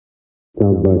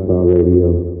Sounds by Star Radio.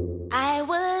 I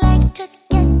would like to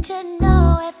get to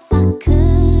know if I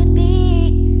could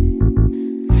be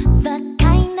the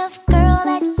kind of girl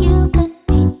that you could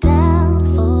be down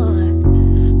for.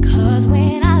 'Cause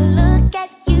when I look at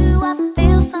you, I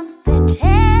feel something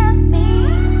tell me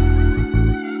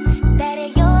that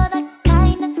you're the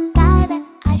kind of guy that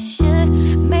I should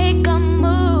make a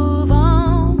move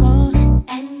on.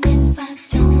 And if I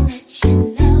don't let you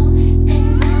know,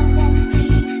 then I won't be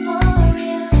for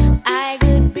real. I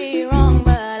could be wrong,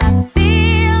 but I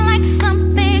feel like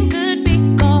something could be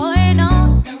going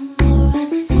on. The more I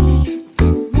see it, the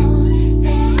more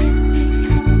that it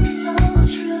becomes so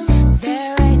true.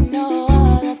 There ain't no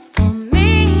other for me,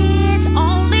 it's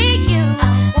only you.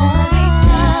 I wanna be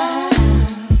down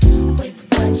with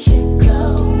what you're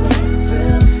going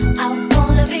through. I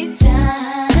wanna be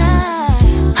down.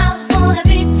 I wanna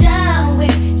be down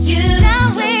with you. Down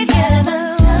with you.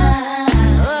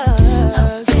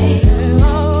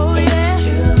 It's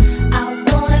true. I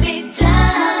wanna be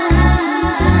down.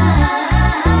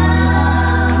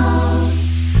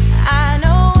 I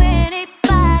know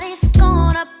anybody's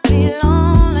gonna be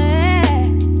lonely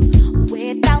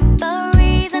without the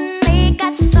reason they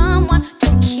got someone to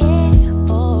care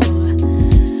for.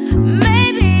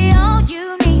 Maybe all you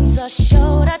need's a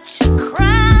shoulder to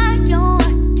cry on.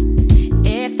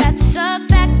 If that's a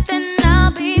fact, then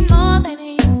I'll be more than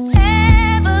you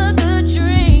ever could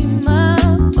dream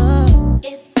of.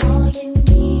 If all you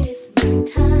need is my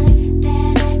time,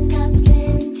 then I got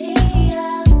plenty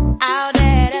of. I'll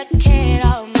dedicate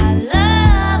all my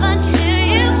love unto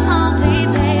you only,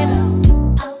 baby.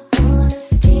 I wanna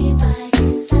stay by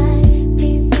your side, be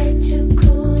there to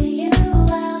cool you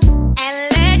out, and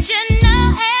let you know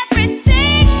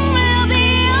everything will be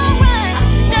alright.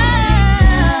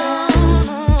 Down,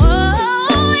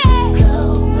 what you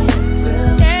going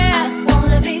through. Yeah, I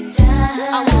wanna be down.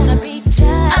 I wanna be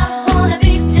down. I wanna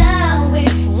be down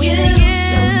with you.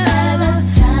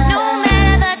 No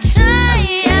matter the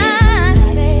time,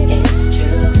 baby. It's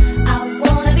true. I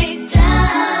wanna be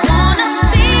down. Wanna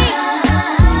be,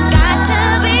 got to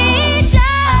be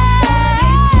down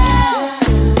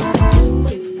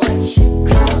with what you're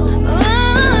going through.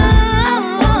 I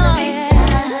wanna be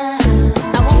down.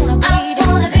 I wanna be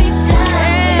down with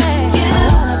you.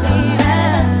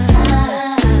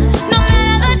 No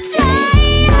matter the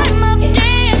time of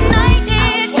day and night,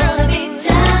 it's true. I wanna be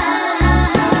down.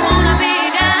 Wanna be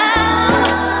down.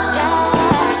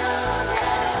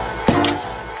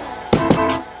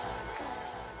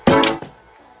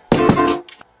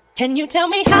 Can you tell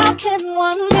me how can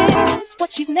one miss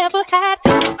what she's never had?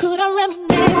 How could I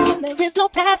reminisce when there is no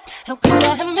past? How could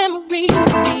I have memories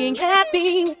of being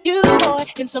happy with you, boy?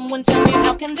 Can someone tell me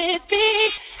how can this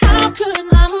be? How could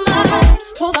my mind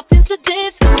pull up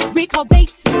incidents, recall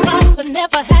dates and times that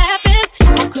never happened?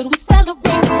 How could we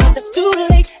celebrate when it's too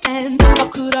late? And how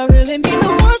could I really mean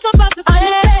the words I'm about to say? I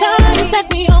miss the times that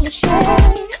we only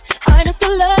shared. I miss the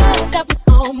love that was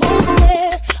almost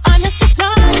there. I miss the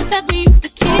times that we used to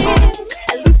kiss.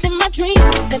 At least in my dreams,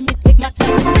 just let me take my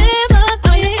time and remember.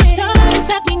 I miss the times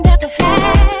that we never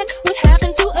had. What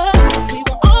happened to us? We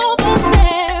were almost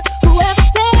there. Whoever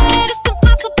said it's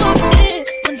impossible is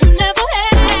when you never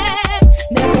had,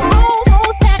 never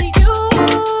almost had you.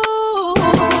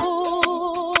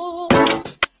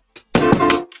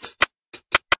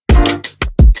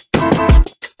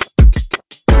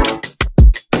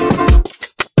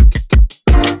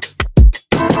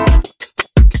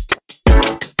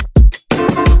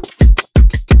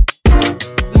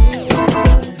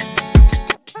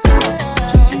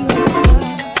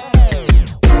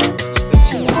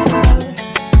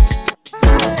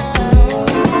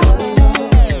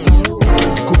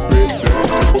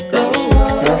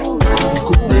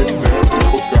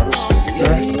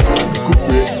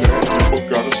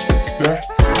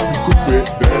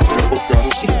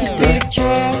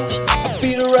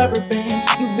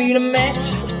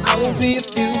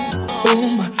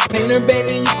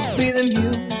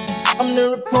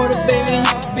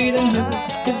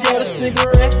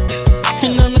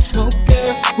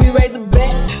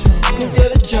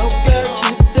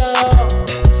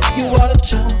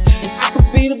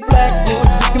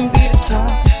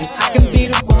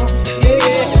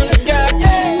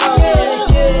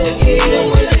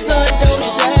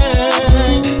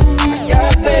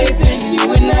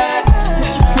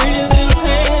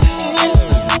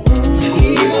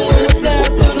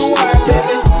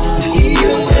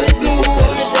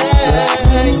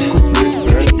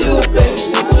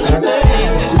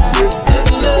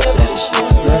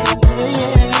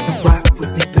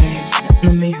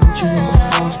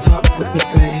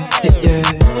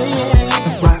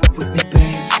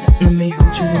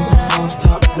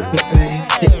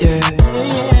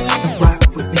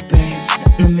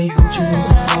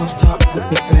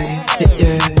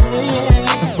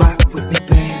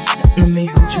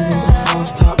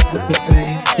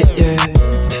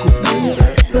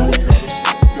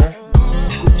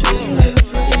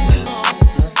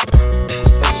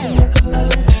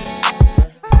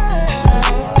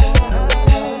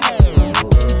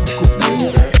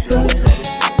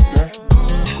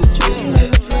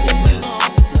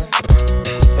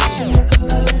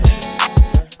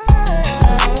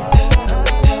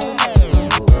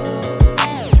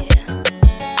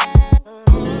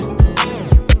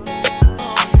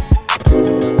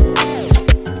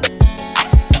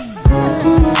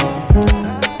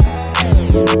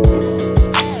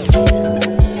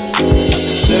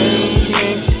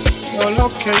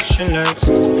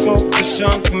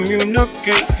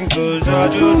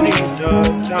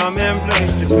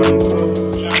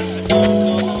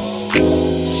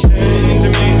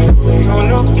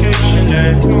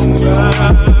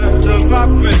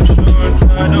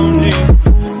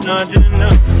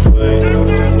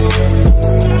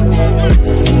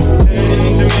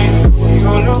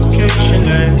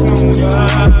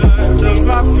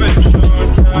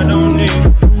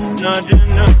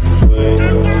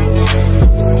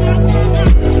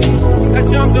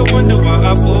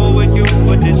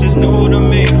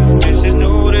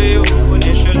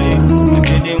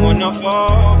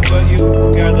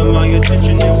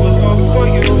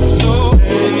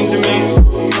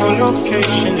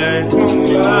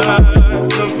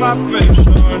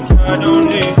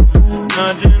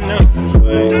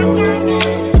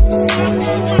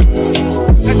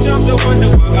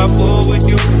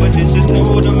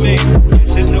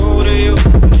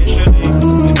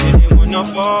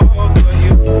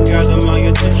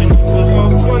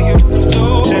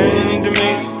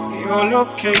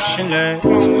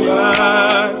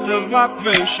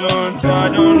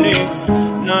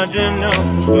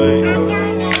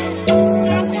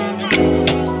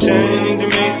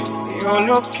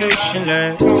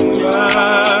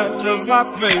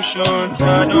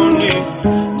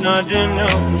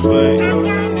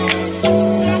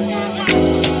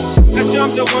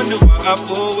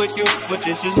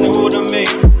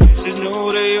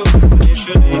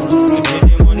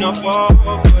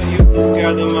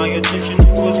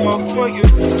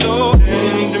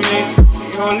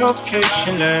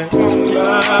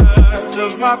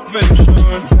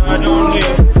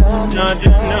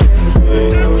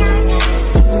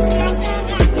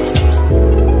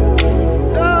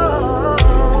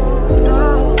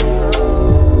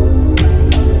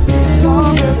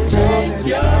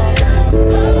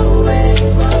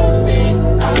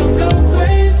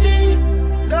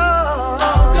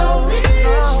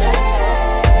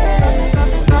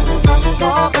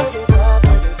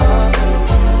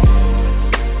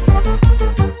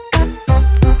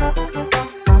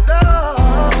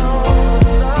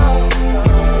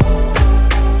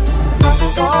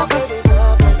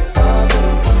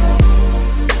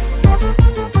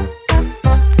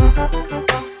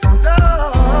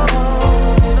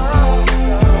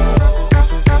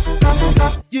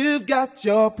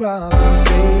 Your problems,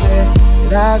 baby,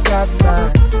 and I got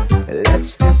mine.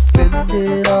 Let's just spend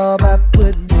it all by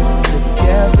putting it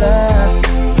together.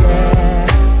 Yeah.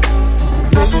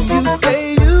 When you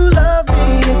say you love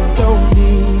me, it don't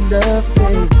mean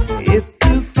nothing. If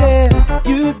you care,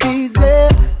 you'd be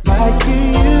there like you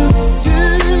used to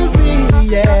be.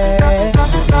 Yeah.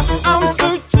 I'm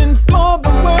searching for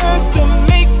the words to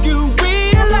make you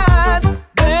realize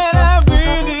that I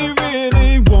really,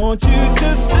 really want you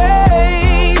to stay.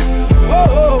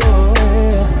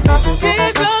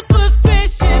 Tears of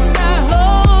frustration I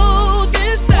hold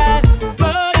inside,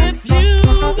 but if you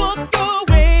walk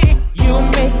away, you'll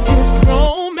make this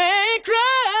grown man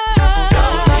cry.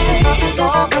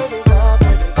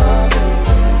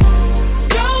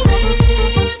 Don't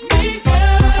leave me,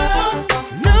 girl.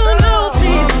 No, no,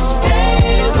 please stay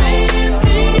with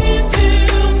me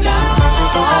tonight.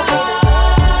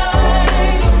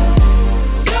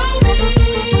 Don't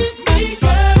leave me,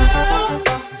 girl.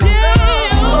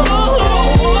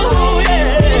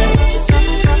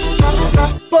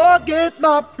 Forget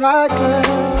my pride, girl.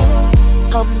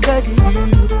 I'm begging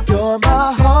you. You're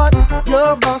my heart,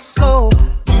 you're my soul.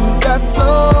 You got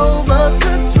so much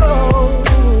control.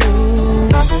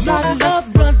 My love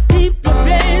runs deeper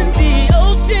than the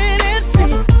ocean and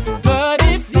sea. But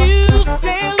if you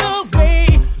sail away,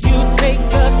 you take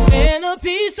a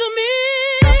centerpiece of me.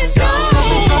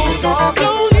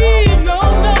 Don't leave, no,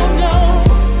 no, no.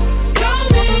 Don't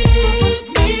leave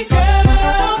me,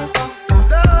 girl.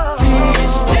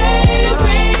 Please stay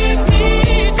with me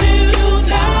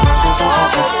tonight.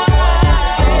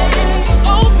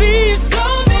 Oh, please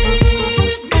don't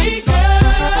leave me,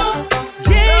 girl.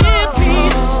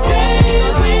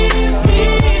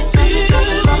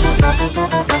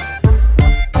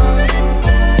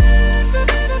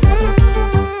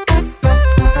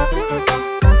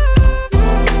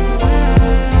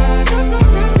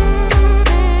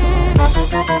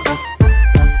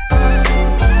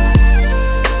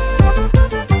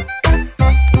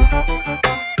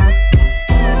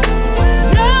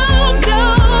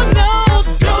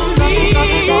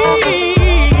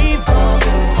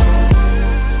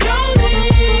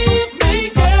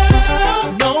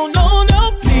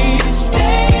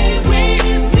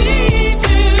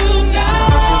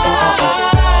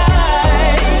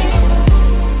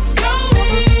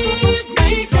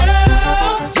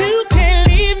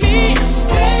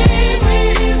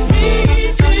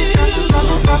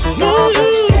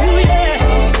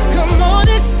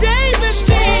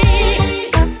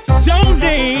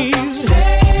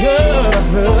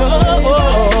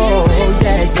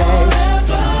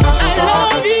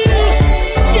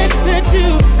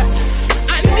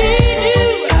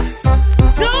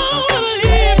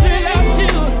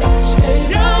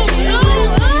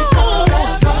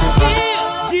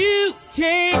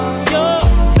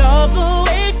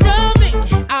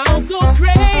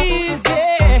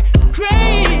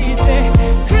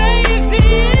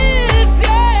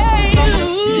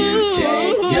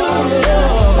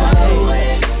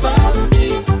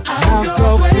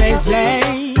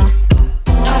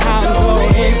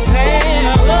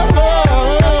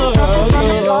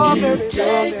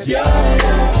 If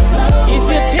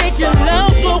you take your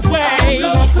love away,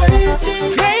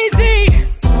 crazy,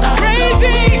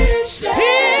 crazy,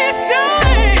 please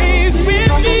stay with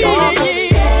me.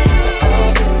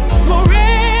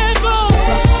 Forever,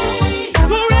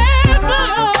 forever.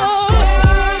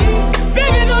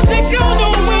 Baby, don't take go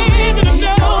nowhere.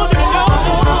 No.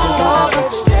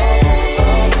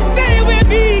 Stay with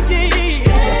me,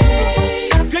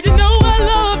 yeah. 'Cause you know I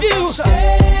love you.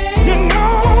 You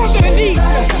know that I need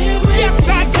you. Yes,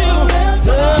 I do.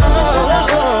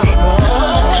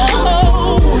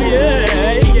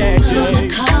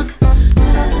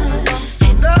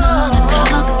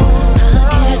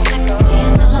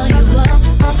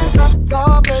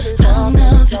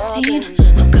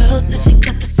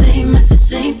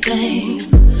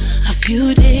 A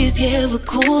few days, yeah, we're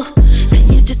cool. Then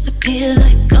you disappear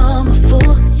like I'm a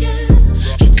fool.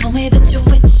 You told me that you're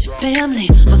with your family.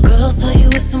 My girl saw you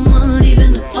with someone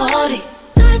leaving the party.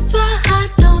 That's why I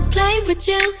don't play with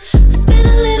you. I spend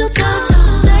a little time, don't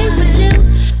stay with you.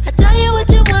 I tell you what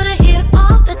you wanna hear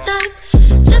all the time.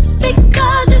 Just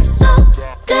because it's so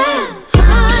damn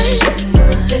fine.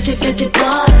 Busy, busy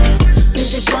boy,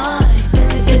 busy boy,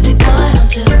 busy boy,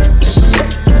 don't you?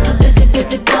 A busy,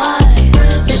 busy boy,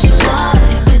 busy boy,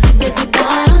 busy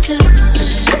boy, don't you?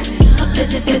 A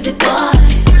busy, busy boy,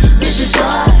 busy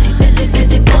boy,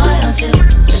 busy boy, don't you?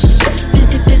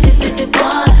 Busy, busy, busy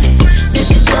boy,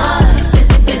 busy boy,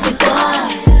 busy boy.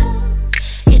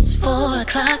 It's 4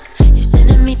 o'clock. You're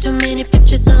sending me too many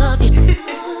pictures of you.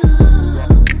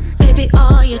 Baby,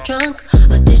 are you drunk,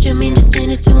 or did you mean to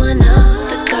send it to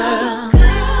another girl?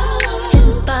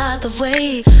 And by the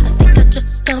way, I think I just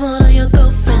stumbled on your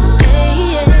girlfriend's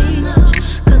page.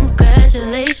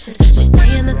 Congratulations, she's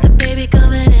saying that the baby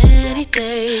coming any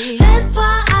day. That's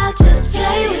why I just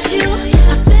play with you.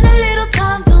 I spend a little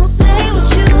time, don't say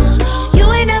with you. You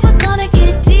ain't never gonna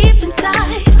get deep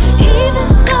inside, even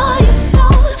though you're so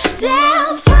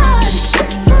damn fine.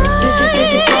 Busy,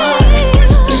 busy boy,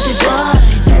 busy boy,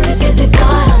 busy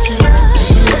boy, don't you?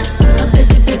 A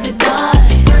busy, busy boy,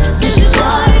 busy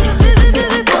boy,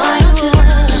 busy boy, don't you?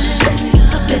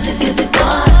 A busy, busy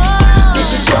boy,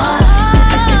 busy boy,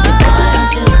 busy boy,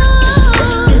 don't you?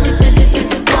 Busy, busy,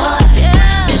 busy boy,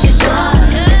 busy boy,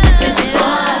 busy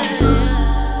boy.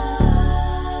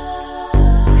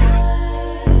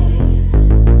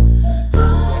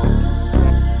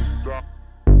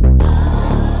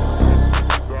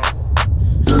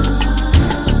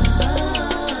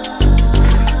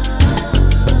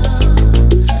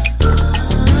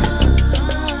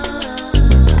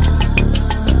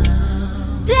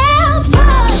 Damn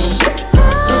fine.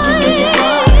 Busy, busy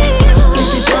boy,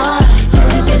 busy boy,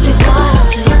 busy boy,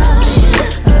 don't you?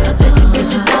 A busy,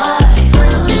 busy boy,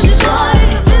 busy boy,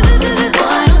 busy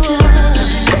boy, don't you?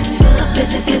 A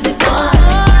busy, busy boy,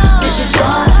 busy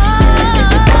boy,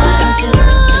 busy boy, don't you?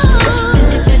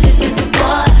 Busy, busy, busy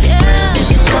boy,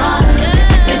 busy boy,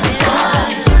 busy boy.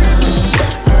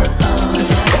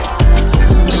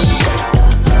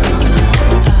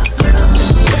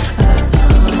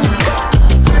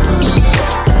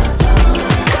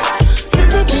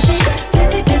 Busy, busy,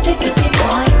 busy, busy, busy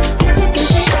boy. Busy,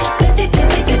 busy, busy,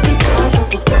 busy, busy boy.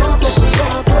 Busy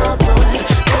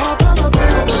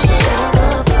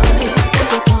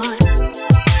boy.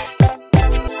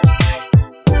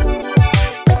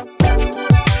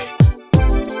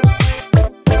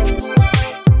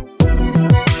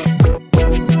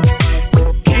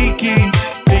 Kiki,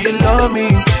 do you love me?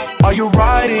 Are you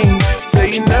riding?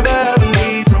 Say you never ever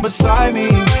leave from beside me.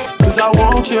 'Cause I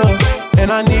want you,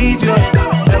 and I need you,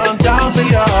 and I'm down for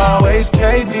you always.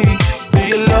 KB, do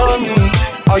you love me?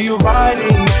 Are you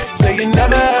riding? Say you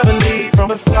never ever leave from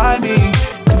beside me.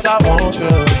 'Cause I want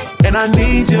you, and I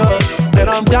need you, and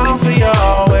I'm down for you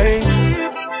always.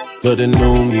 But the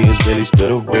new me is really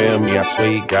still the real me. I swear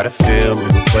you gotta feel me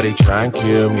before they try and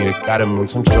kill me. They gotta make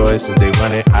some choices, they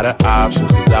running out of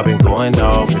options. 'Cause I've been going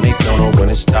off and they don't know when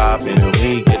to stop. And when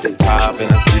we get the top,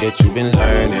 and I see that you've been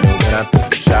learning. And when I think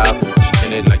you shopping, you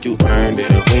spend it like you earned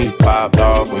it. And when you popped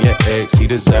off on your ex, he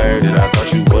deserved it. I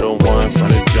thought you would've won from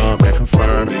the jump and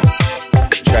confirmed it.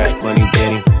 Track money,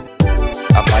 Benny.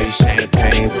 I buy you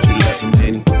champagne, but you let some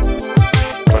Henny.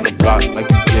 Run the block like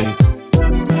you Jenny.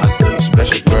 I think you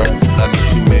special, girl, 'cause I know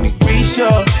too many.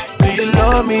 Risha, do you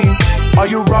love me? Are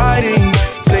you riding?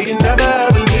 Say you never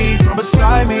ever leave from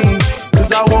beside me.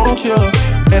 'Cause I want you,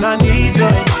 and I need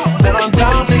you, and I'm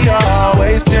down for you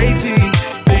always. JT,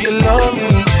 do you love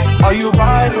me? Are you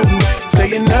riding? Say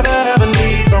you never ever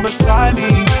leave from beside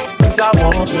me. 'Cause I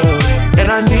want you, and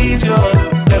I need you,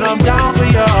 and I'm down for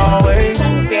you always.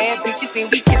 Bad bitches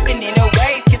and we kissing in a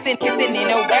wave, kissing in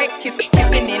a wave, kissing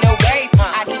in a wave.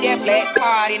 I credit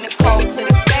card in the code to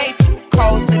the safe.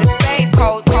 Code to the safe,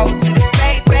 code to the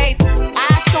safe, safe.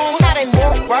 I show 'em how they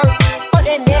network. Put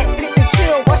that Netflix and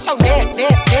chill, what's your net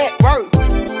worth?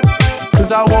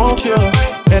 Cause I want you,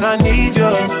 and I need you,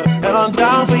 and I'm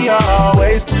down for you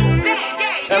always.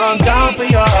 And I'm down for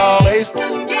you always.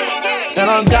 And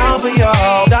I'm down for you,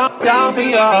 down for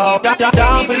you,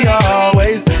 down for you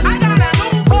always. I got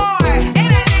a new boy, and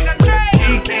that nigga Trey.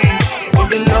 Kiki,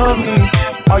 do you love me?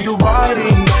 Are you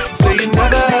riding? Say you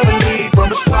never ever leave from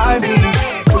beside me.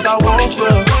 Cause I want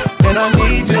you, and I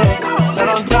need you, and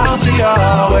I'm down for you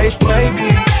always,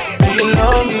 baby. Do you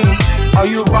love me? Are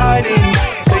you riding?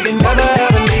 Say you never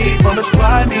ever leave from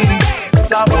beside me.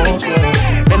 Cause I want you,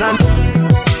 and I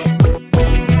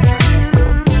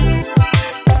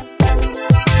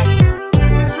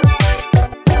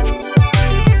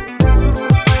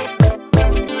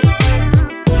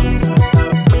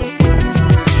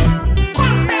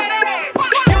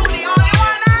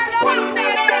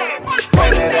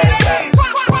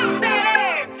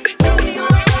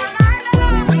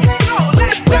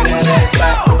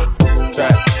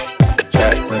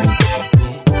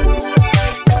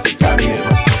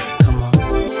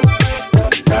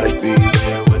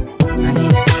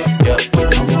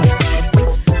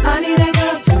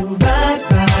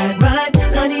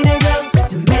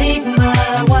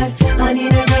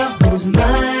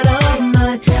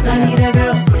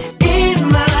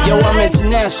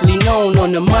known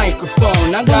on the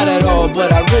microphone. I got it all,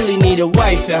 but I really need a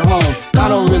wife at home. I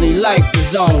don't really like the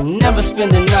zone, never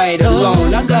spend the night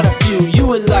alone. I got a few, you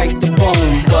would like the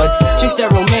bone, but chicks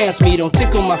that romance me don't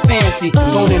tickle my fancy.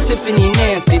 Bone and Tiffany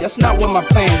Nancy, that's not what my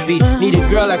plans be. Need a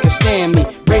girl that can stand me,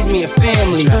 raise me a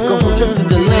family. Go from trips to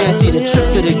the land, see the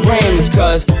trips to the Grammys.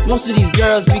 Cause most of these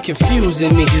girls be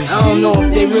confusing me. I don't know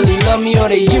if they really love me or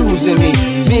they using me.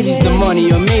 Maybe it's the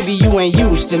money or maybe you ain't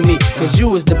used to me. Cause you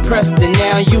was depressed and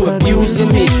now you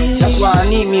abusing me. That's why I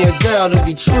need me a girl to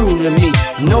be true to me.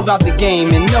 Know about the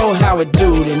game and know how it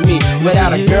do to me.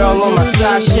 Without a girl on my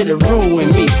side, shit'll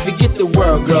ruin me. Forget the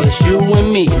world, girl, it's you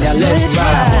and me. Now let's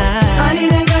ride. I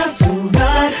need a girl to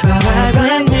ride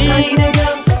me. I need a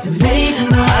girl to make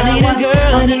my I need a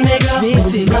girl that makes me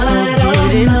feel so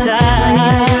good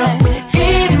inside.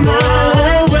 In my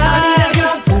ride, I need a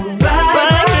girl to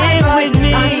ride with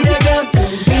me. I need a girl to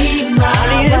be my I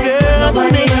need a girl that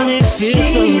makes me feel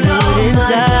so good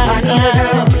inside. I need a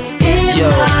girl. Yo,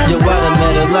 I done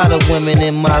met a lot of women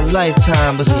in my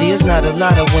lifetime, but see, it's not a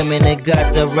lot of women that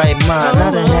got the right mind.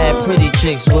 I done had pretty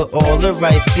chicks with all the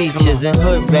right features, and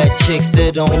hood rat chicks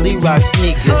that only rock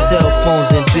sneakers, cell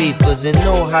phones and beepers, and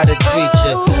know how to treat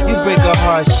you. You break a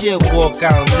heart, shit, walk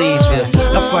out and leave you.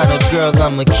 I find a girl,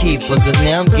 I'ma keep her, cause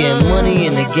now I'm getting money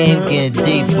and the game getting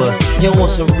deeper. You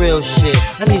want some real shit,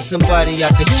 I need somebody I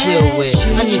could chill with.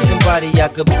 I need somebody I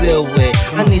could build with.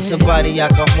 I need somebody I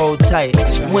could hold tight.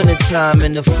 Wintertime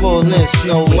in the full length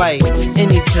Snow White.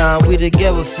 Anytime we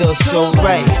together feel so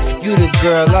right. You the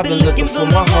girl I've been looking for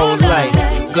my whole life.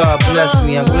 God bless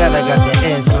me, I'm glad I got the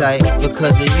insight.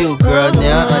 Because of you, girl,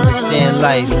 now I understand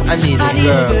life. I need a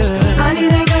girl. I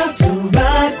need a girl to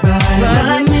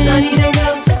ride me. I need a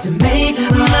girl to make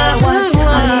my wife. I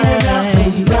need a girl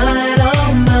who's mine,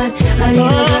 all mine. I need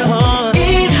a girl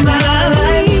in my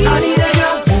life. I need a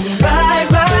girl to ride.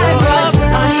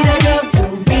 I need a girl to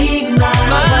be my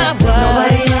wife.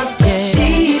 Nobody else,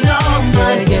 she's all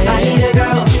mine. I need a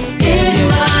girl in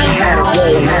my life.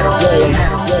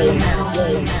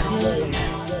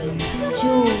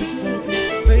 Jules, baby.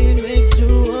 Rain makes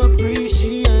you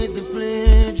appreciate the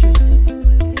pleasure.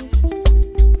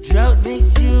 Drought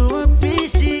makes you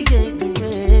appreciate the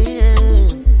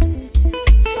rain.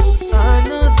 I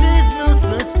know there's no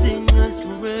such thing as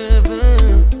forever.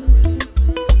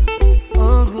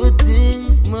 All good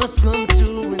things must come to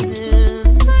an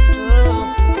end.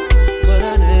 Oh, but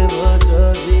I never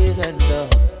thought we'd end up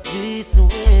this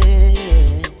way.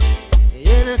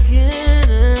 And I can't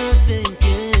help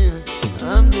thinking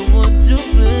I'm the one to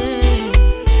blame.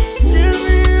 Tell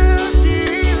me how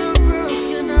deep a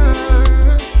broken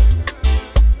heart.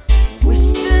 Wish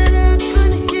that I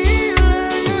could heal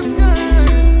all your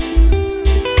scars.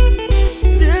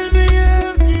 Tell me how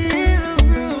deep a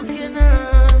broken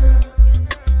heart.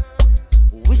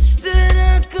 Wish that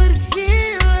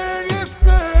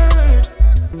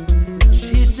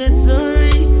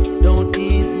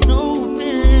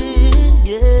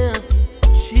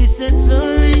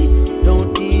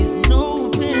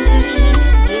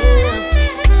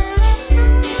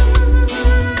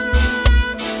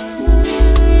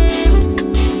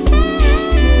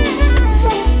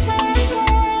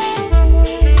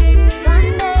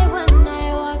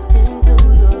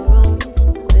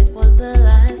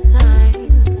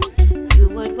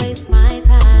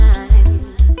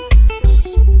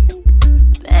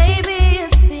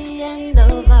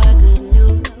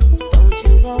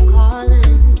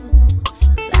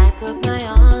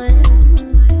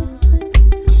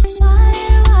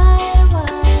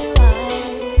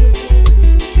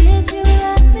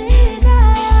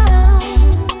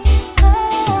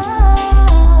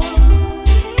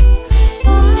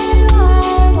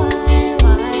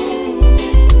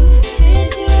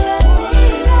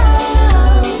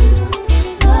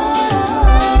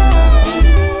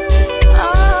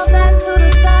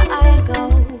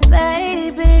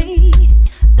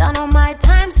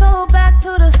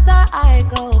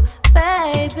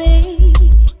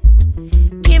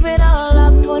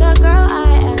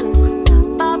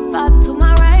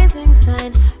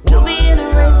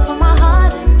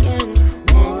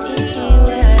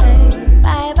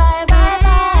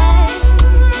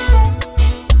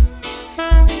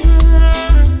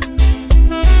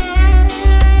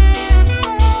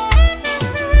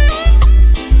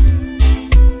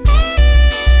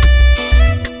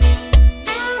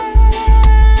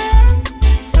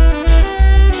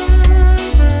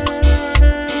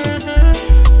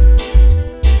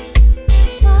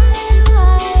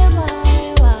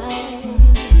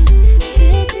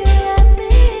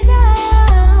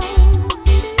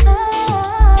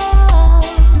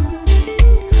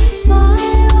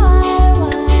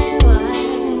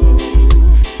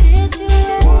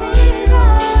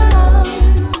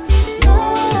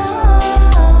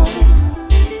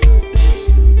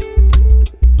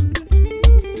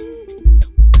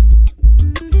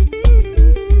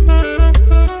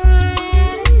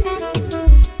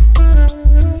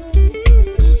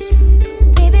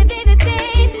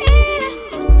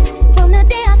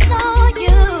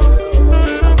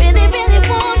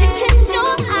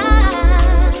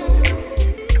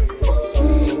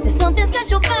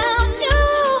special about you.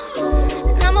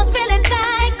 And I must really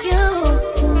like you.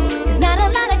 'C's not a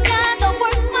lot of guys are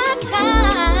worth my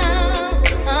time.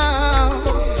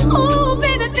 Oh,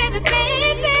 baby, baby,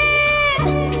 baby.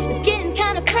 It's getting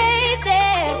kind of crazy.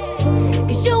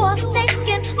 'Cause you are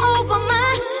taking over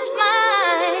my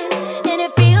mind. And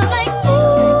it feels like,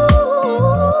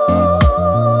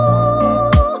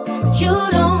 you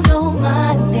don't know my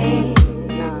name.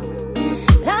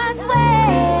 But I swear,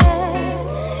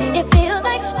 it feels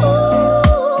like,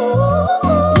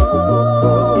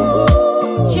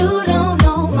 you don't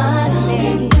know my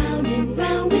name. Round and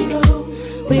round we go.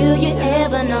 Will you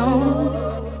ever know?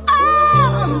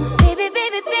 Oh, baby,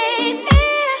 baby, baby.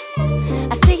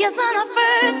 I see us on our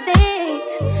first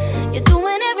date. You're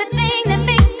doing everything that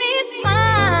makes me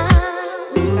smile.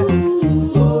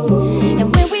 And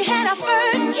when we had our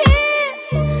first kiss,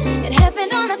 it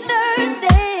happened on a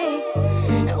Thursday.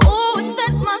 And oh, it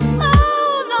set my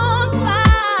soul on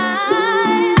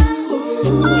fire.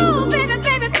 Oh, baby,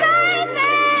 baby,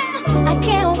 baby. I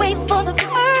can't wait for the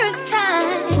first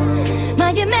time.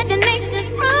 My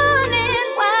imagination's running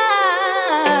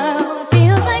wild.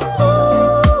 Feels like,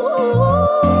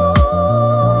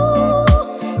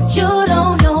 you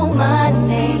don't know my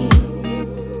name.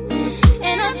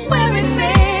 And I swear it,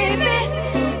 baby.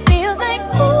 Feels like,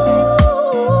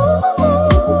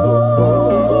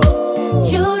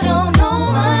 you don't know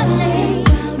my name.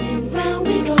 Round and round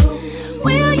we go.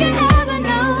 Will you ever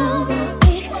know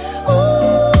it?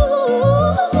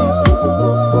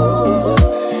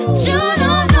 You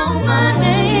don't know my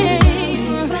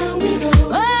name. Round we go.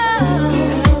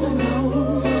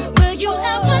 Will you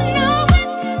ever know it?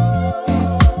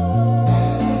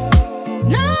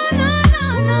 No, no, no,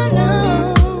 no, no.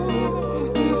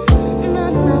 No,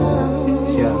 no.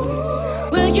 Yeah.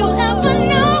 Will you ever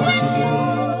know Talk it? to you.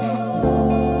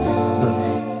 Look,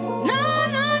 No,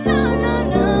 no, no, no,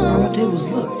 no. all I did was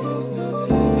look.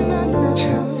 No, no.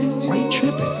 Why you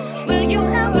tripping? Will you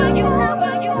ever, you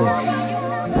ever, you Look,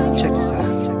 ever? check this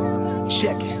out.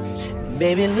 Check it.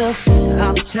 Baby, look,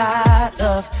 I'm tired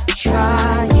of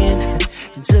trying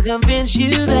to convince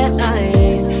you that I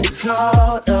ain't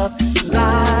caught up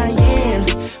lying.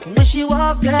 When she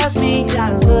walked past me,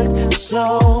 I looked, so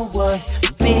what?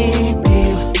 Big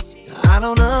deal. I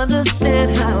don't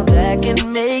understand how that can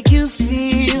make you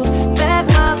feel that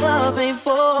my love ain't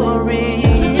for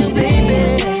real,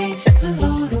 baby.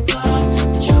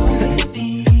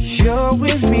 You're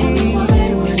with me.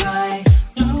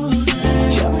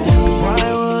 Why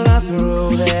would I throw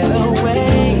that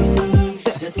away?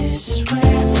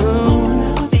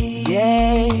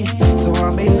 Yeah. Though I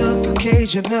may look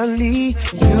occasionally,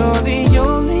 you're the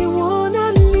only one I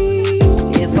need.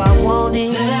 If I want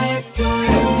it,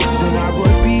 then I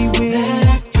would be with.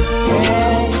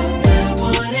 Yeah.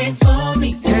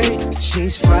 Hey,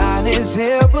 she's fine as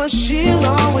hell, but she'll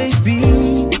always be.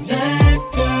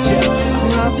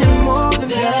 Nothing more than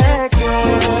that,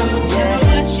 girl. Yeah.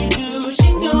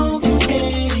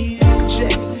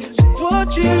 Check. What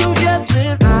you just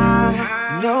did, I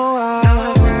know I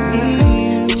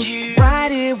need you.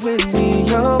 Right here with me,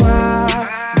 oh, I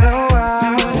know I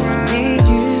need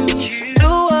you.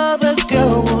 No other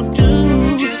girl will do,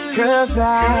 'cause I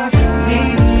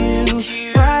need you.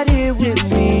 Right here with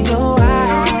me, oh, I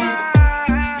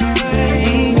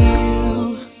need you.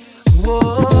 Whoa,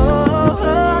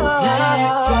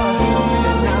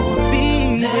 and I will be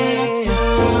there,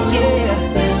 yeah.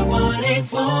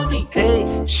 Hey,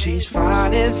 she's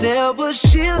fine as hell, but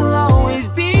she'll always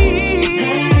be.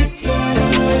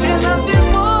 And nothing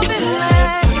more than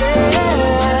that, girl.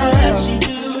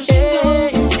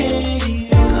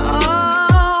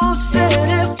 Oh, said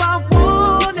if I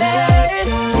wanted,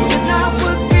 then I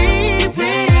would be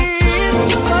with.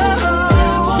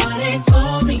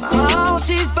 Oh,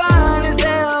 she's fine as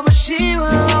hell, but she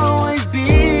will always be.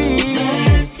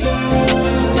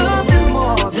 Nothing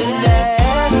more than that.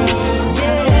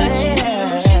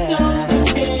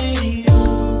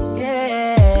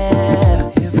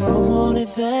 Yeah. If I wanted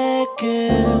that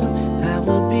girl, I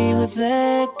would be with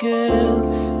that girl.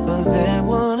 But that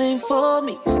one ain't for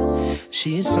me.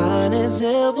 She's fine as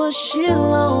hell, but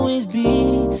she'll always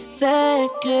be that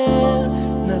girl.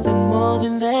 Nothing more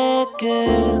than that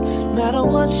girl. No matter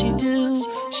what she do,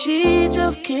 she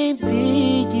just can't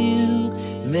be you,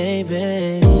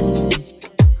 maybe.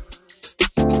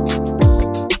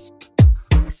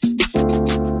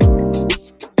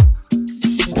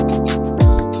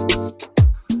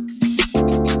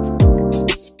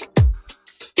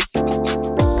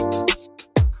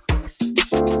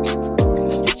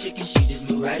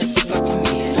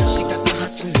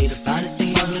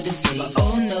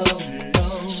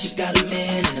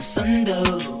 the sun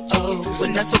asundo. Oh,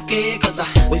 but that's okay, cause I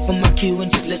wait for my cue and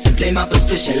just listen, play my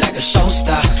position like a show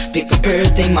star. Pick up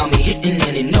everything, mommy hitting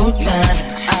and in no time.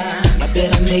 I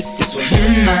better make this one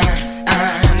him mine.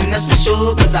 And that's for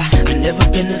sure, cause I never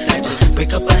been the type to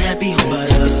break up a happy home. But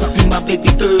it's something about baby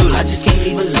girl, I just can't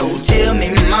leave alone. Tell me,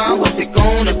 mom, what's it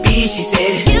gonna be? She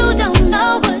said, you don't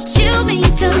know what you mean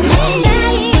to me.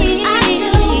 I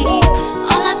do.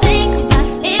 All I think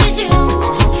about is you.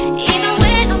 Even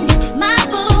when I'm with my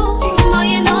boo, oh,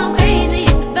 you know I'm crazy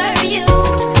over you.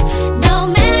 No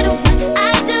matter what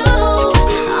I do,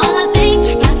 all I think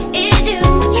about is you.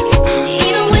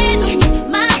 Even when I'm with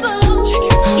my boo,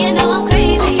 you know I'm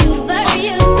crazy over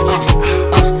you.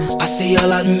 I see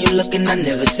all out and you looking, I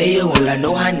never say a word. I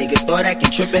know how niggas start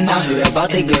acting trippin', I heard about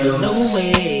they girls. No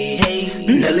way,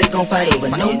 Nelly gon' fight over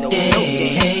no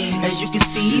day. As you can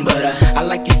see, but I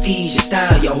like your steez, your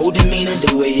style, your whole demeanor,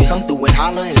 the way you come through and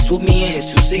holler and swoop me in his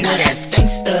two-seater. Now that's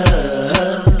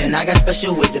gangsta, and I got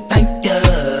special ways to thank ya.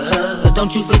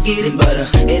 Don't you forget it, but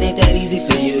it ain't that easy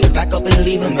for you to back up and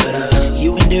leave him. But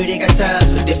you and Dirty got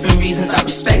ties for different reasons, I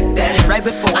respect that. And right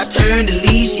before I turned to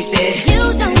leave, she said, you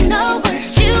don't know what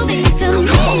you mean to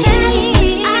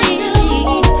me. I do.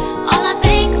 All I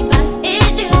think about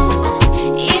is you.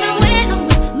 Even when I'm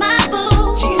with my boo,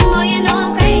 oh, you know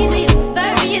I'm crazy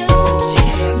over you.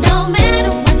 No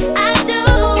matter what I do,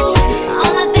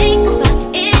 all I think about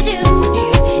is you.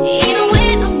 Even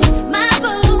when I'm with my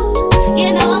boo, you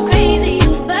know I'm crazy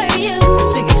over you.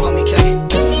 Sing it for me, Kay.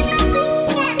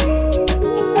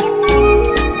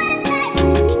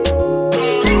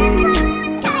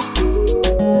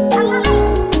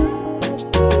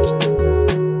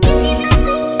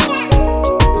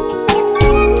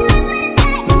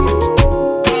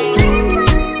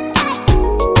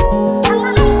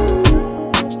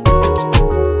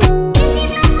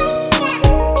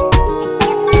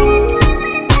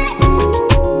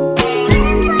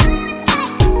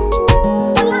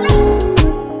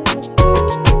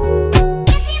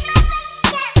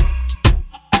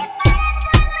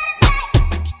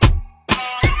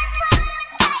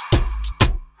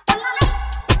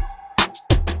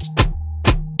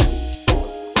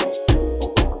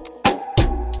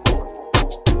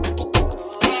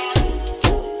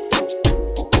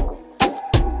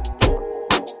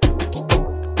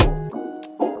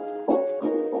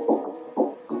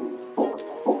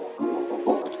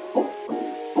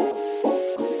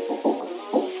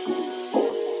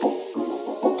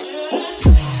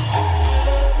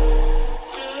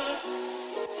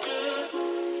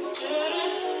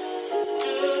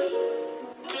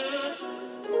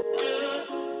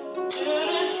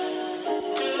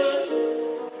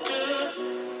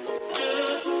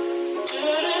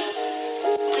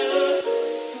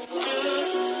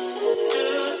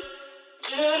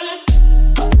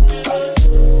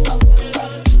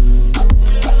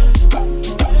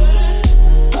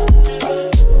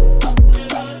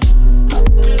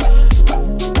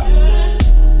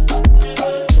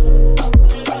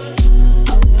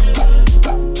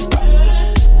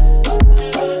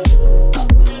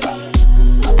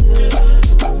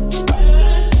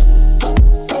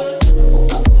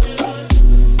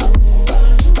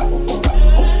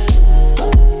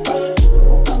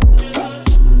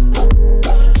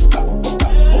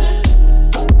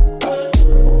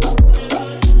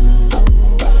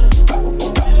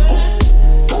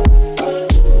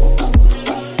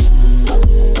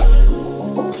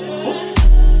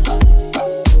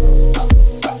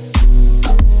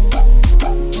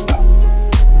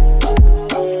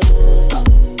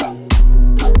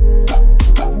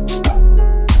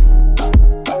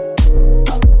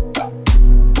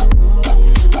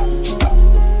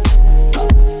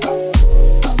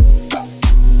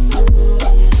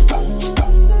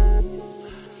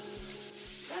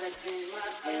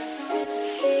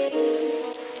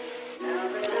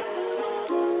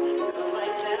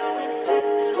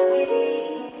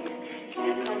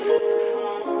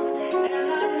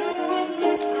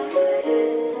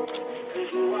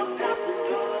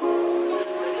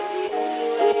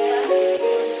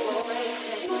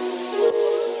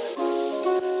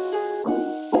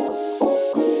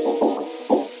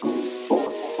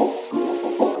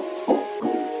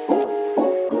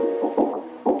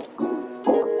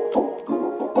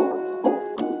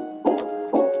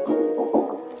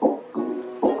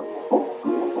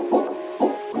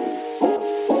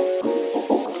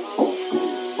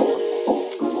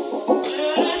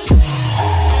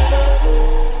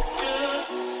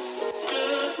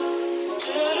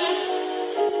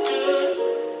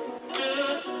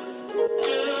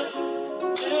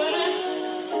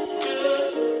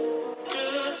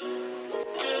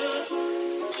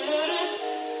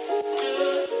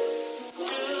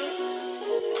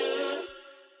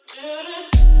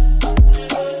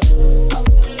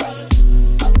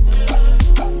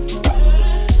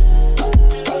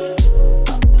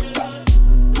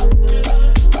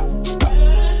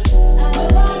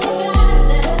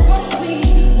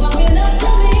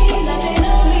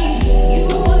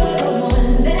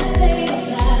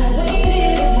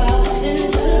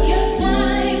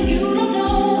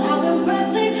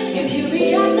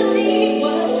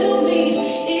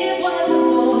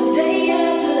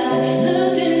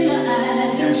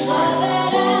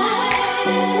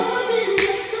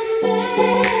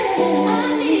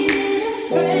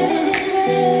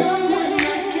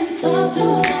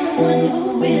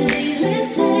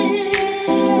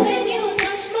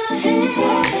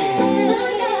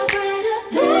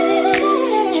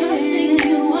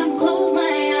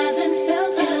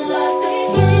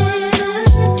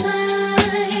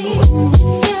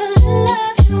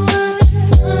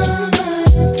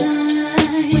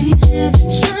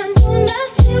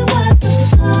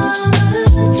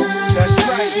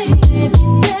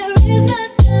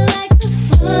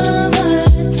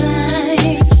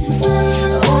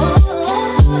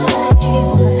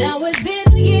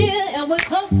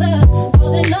 closer,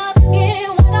 fall in love again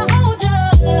when I hold you.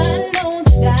 I know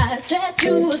that God set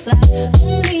you aside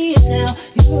for me, and now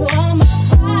you are my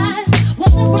prize.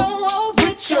 Wanna grow old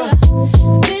with you,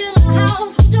 fill a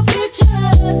house with your pictures,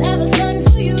 have a son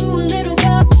for you, a little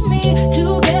girl for me.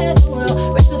 Together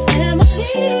we'll raise a family.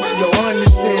 Yo, I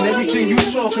understand everything you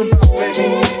talking about, baby.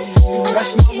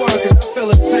 That's my word, 'cause I feel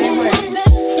the same way.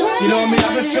 You know what I mean?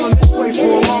 I've been feeling this way for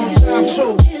a long time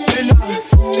too. And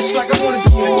it's like I wanna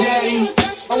be your daddy,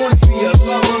 I wanna be your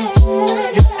lover,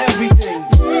 your everything.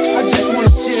 I just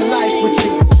wanna share life with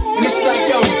you. And it's like,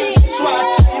 yo, that's why I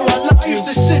tell you I love you. I used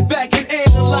to sit back and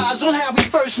analyze on how we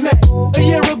first met. A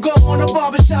year ago on the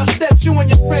barbershop steps, you and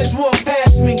your friends walked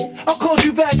past me. I called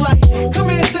you back like, come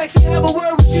here sexy, have a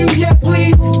word with you, yeah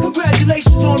please.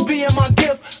 Congratulations on being my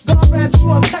gift. God wrapped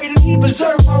you up tight and he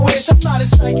preserved my wish. I'm not a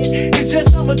psychic, it's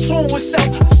just I'm attuned with self.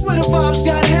 I swear the vibes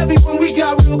got heavy when we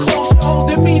got real close. Your whole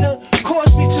demeanor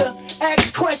caused me to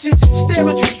ask questions, stare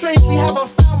at you strangely. Have I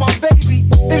found my baby?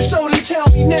 If so, then tell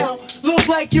me now. Look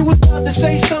like you was about to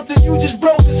say something, you just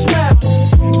broke a smile.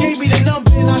 Gave me the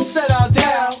number and I said I'll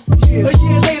dial. A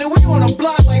year later, we on a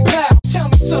block like pow. Tell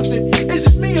me something, is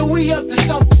it me or we up to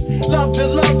something? Love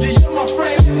you, you're my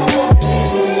friend, my woman.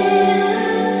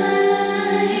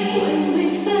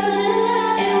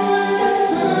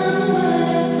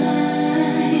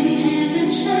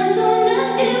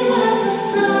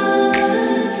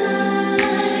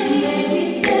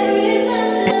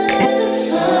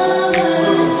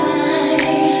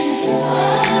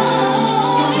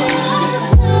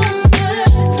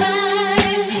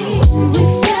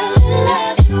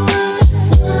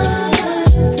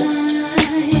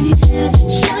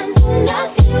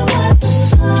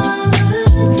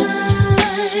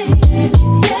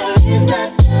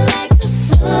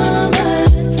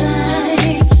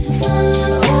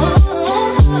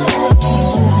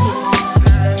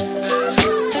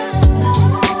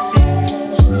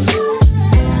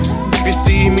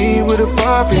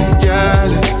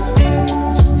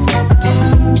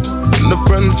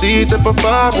 Seat of a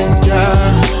foreign car.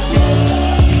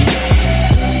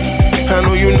 I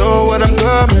know you know what I'm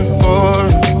coming for,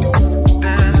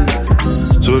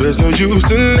 so there's no use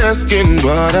in asking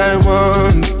what I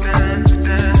want.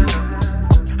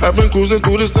 I've been cruising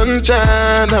through the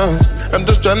sunshine now. I'm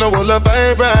just trying to hold a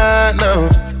vibe right now.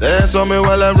 Dance on me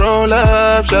while I roll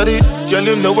up, shawty. Girl,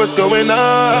 you know what's going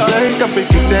on. Like I pick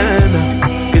it down,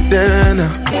 get down now.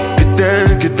 Get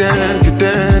down, get down, get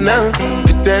down now.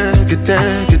 Get down, get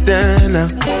down, get down now.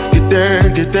 Get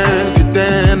down, get down, get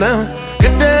down now.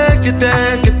 Get down, get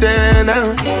down, get down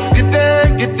now. Get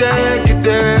down, get down, get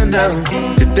down now.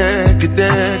 Get down, get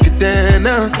down, get down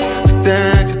now. Get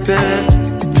down, get down.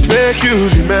 Make you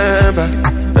remember,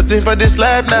 nothing for this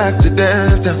life not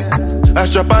accidental. I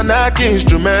strap a knock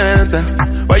instrumental.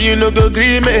 Why you no go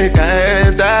green make I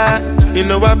enter? You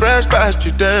know I brush past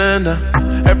you then.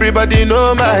 Everybody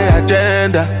know my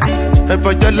agenda. And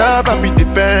for your love, I be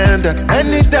defender.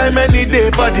 Anytime, any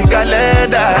day for the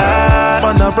calendar.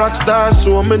 Man, a rock star,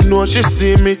 so me know she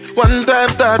see me. One time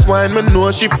start wine, me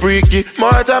know she freaky.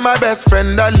 More time, my best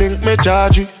friend, I link me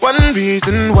charge you. One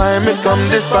reason why me come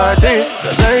this party,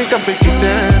 'cause I can pick it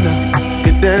down,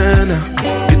 get down,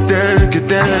 get down, get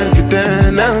down, get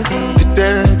down now. Get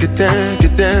down, get down,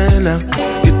 get down now.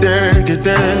 Get down, get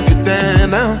down, get down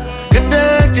now. Get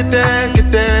down, get down,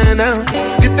 get down now.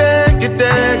 Get down, get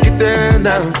down, get down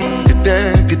now. Get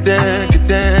down, get down, get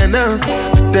down now.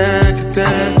 Get down, get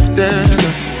down, get down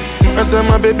now. I said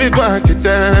my baby go and get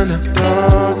down now.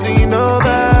 Don't see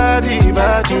nobody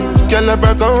but you. Girl, I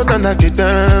broke out and I get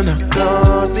down now.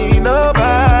 Don't see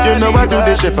nobody. You know I do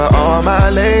this shit for all my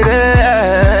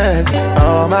ladies.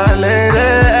 All my ladies.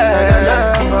 I got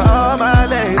love for all my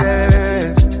ladies.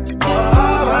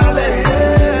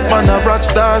 Man, a rock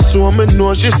star, so me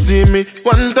know she see me.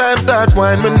 One time start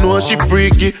wine, me know she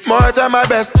freaky. More time, my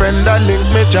best friend, I link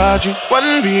me charge you.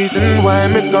 One reason why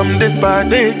me come this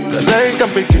party, 'cause I can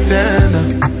pick it down,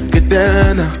 get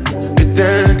down, get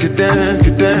down, get down,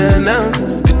 get down now.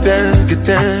 Get down, get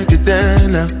down, get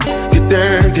down now. Get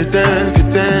down, get down, get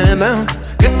down now.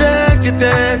 Get down, get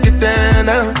down, get down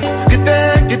now. Get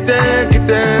down, get down, get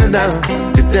down now.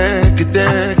 Get down, get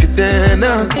down, get down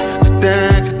now. Get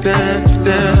down, get down, get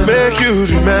down. Make you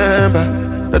remember,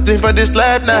 nothing for this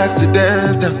life not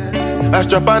accidental. I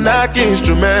strap a knock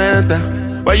instrumental.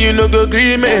 Why you no go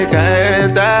green make I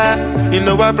enter? You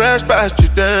know I fresh past you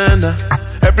then.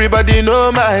 Everybody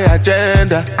know my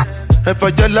agenda. And for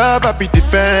your love I be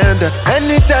defender.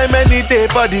 Anytime, any day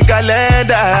for the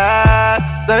calendar.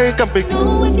 I can pick.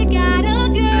 Know if you got a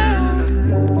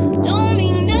girl, don't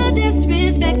mean no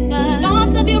disrespect, but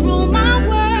thoughts of you rule my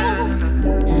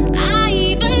world. I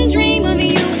even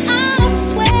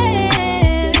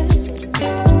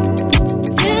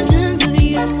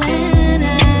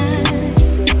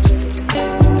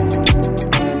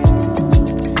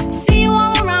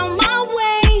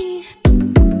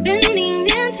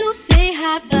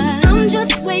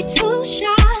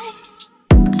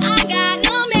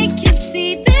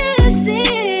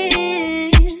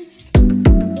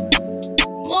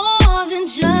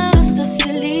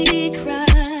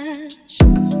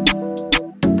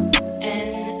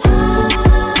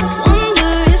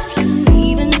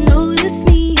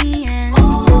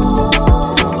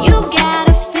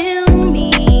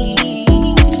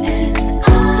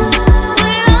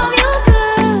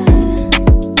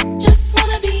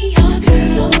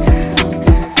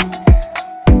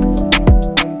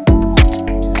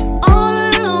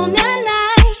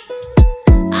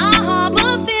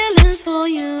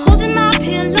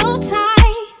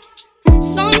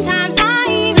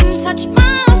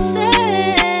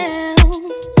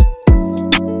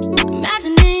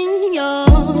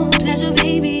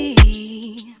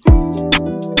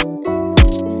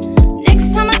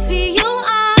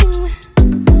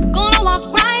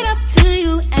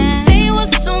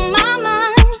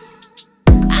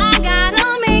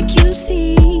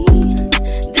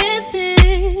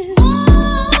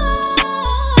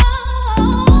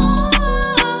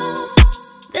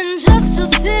a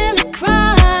silly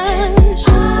crush.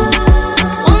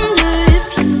 Wonder if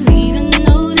you even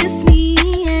notice me,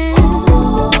 and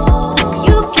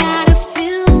you gotta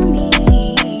feel me,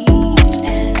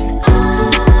 and I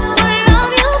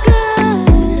love you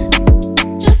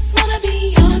good. Just wanna be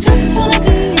your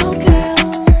girl.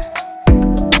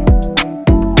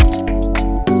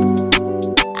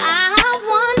 I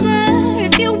wonder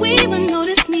if you even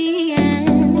notice me, and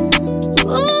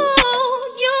ooh,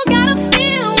 you gotta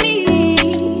feel me.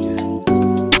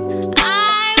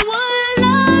 I would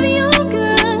love you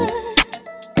good.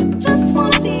 Just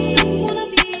wanna be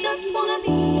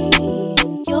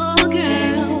your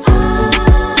girl.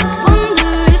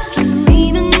 Wonder if you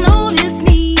even notice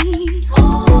me.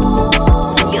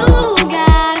 You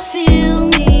gotta feel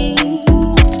me,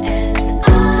 and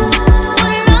I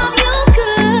would love you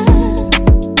good.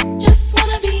 Just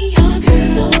wanna be your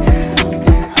girl.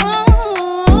 Oh,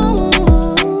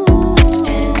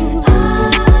 and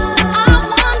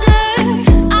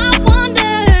I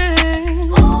wonder.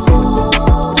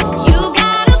 You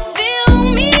gotta feel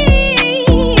me,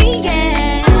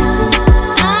 yeah.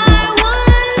 I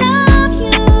would love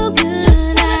you good. Just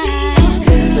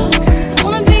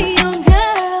wanna be your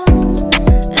girl.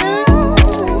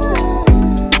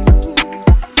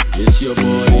 It's your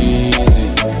boy Easy,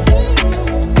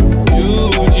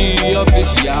 UG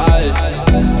official.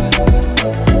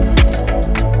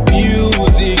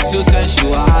 Music so sensual.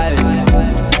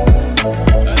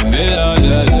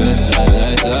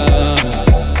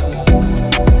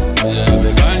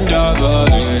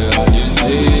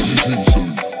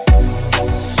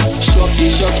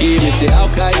 Shocky, me say Al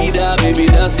Qaeda, baby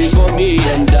dancing for me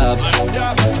and up.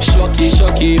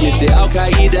 Shocky, me say Al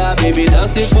Qaeda, baby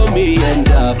dancing for me and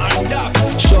up.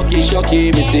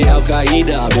 Shocky, me say Al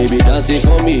Qaeda, baby dancing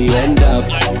for me and up.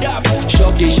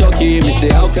 Shocky, me say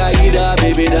Al Qaeda,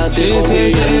 baby dancing for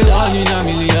me and up. One in a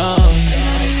million.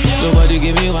 Nobody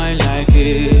give me wine like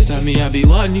this. Tell me I be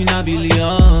one in a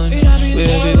billion. Where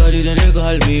everybody then they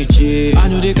call me chick. I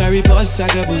know they carry posts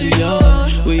like a bullion.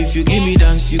 Where if you give me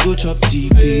dance, you go chop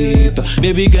deep.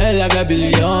 Baby girl, I got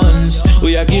billions. Oh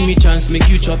yeah, give me chance, make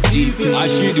you chop deep. I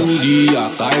she do the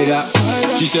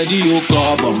Al-Qaeda. She said the yoke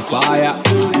up on fire.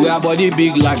 We her body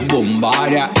big like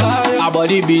Bombardier. Her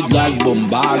body big like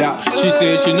Bombardier. She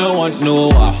say she no want no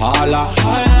wahala.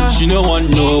 She no want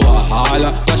no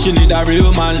wahala. Cause she need a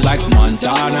real man like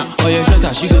Montana. Oh yeah, shut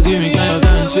up, she go give me kind of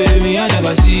dance with me I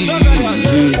never see.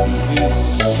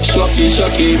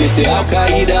 Shocky, me say Al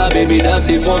Qaeda, baby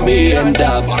dancing for me and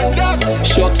up.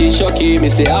 Shocky, me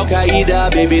say Al Qaeda,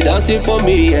 baby dancing for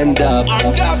me and up.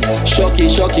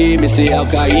 Shocky, me say Al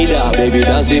Qaeda, baby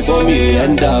dancing for me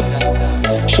and up.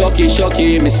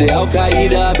 Shocky, me say Al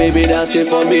Qaeda, baby dancing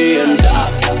for me and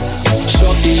up.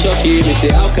 Shocky, me say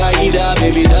Al Qaeda,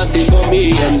 baby dancing for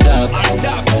me and up.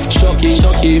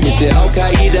 Shocky, me say Al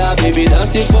Qaeda, baby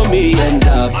dancing for me and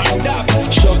up.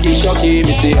 Shocky,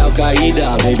 me say Al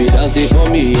Qaeda, baby dancing for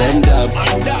me and up.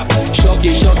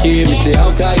 Shocky, me say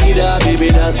Al Qaeda, baby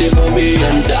dancing for me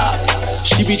and up.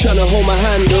 She be tryna hold my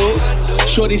hand though.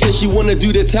 Shorty said she wanna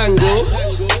do the tango.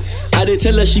 I did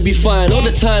tell her she be fine all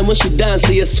the time when she dance,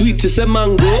 say you're sweet as a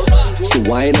mango. So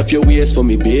wind up your waist for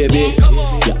me, baby.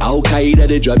 Your Al Qaeda,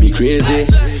 they drive me crazy.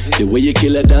 The way you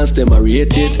kill a dance, them I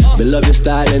rate it. Me love your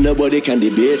style and nobody can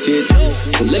debate it.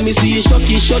 So let me see you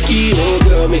shocky, oh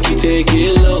girl, make you take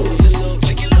it low.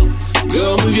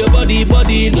 Girl, move your body,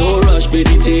 no rush,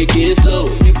 baby, take it slow.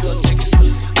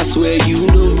 I swear you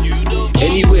know,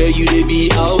 anywhere you dey be,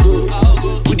 I'll go.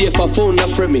 With your phone, not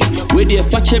from me. With your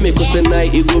check me, cause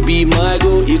tonight it go be my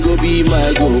go, it go be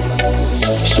my go.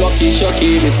 Shocky,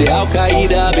 me say Al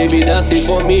Qaeda, baby dancing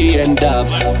for me and up.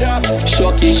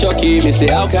 Shocky, me say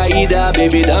Al Qaeda,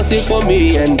 baby dancing for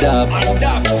me and up.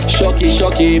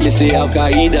 Shocky, me say Al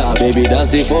Qaeda, baby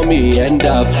dancing for me and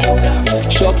up.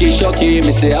 Shocky,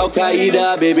 me say Al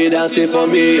Qaeda, baby dancing for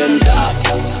me and up.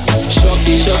 Shocky,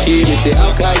 me say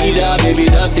Al Qaeda, baby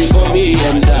dancing for me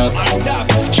and up.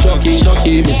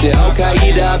 Shocky, me say Al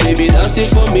Qaeda, baby dancing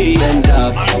for me and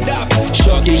up.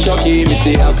 Shocky, me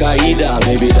say Al Qaeda,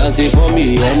 baby dancing for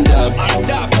me and up.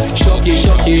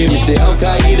 Shocky, me say Al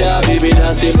Qaeda, baby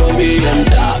dancing for me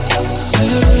and up.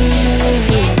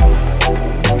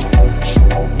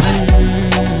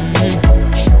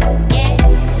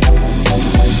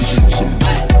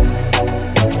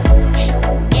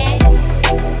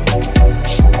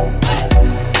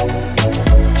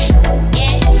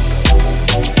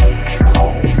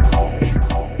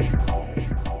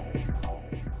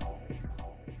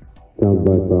 Sound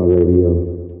by Sound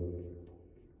Radio.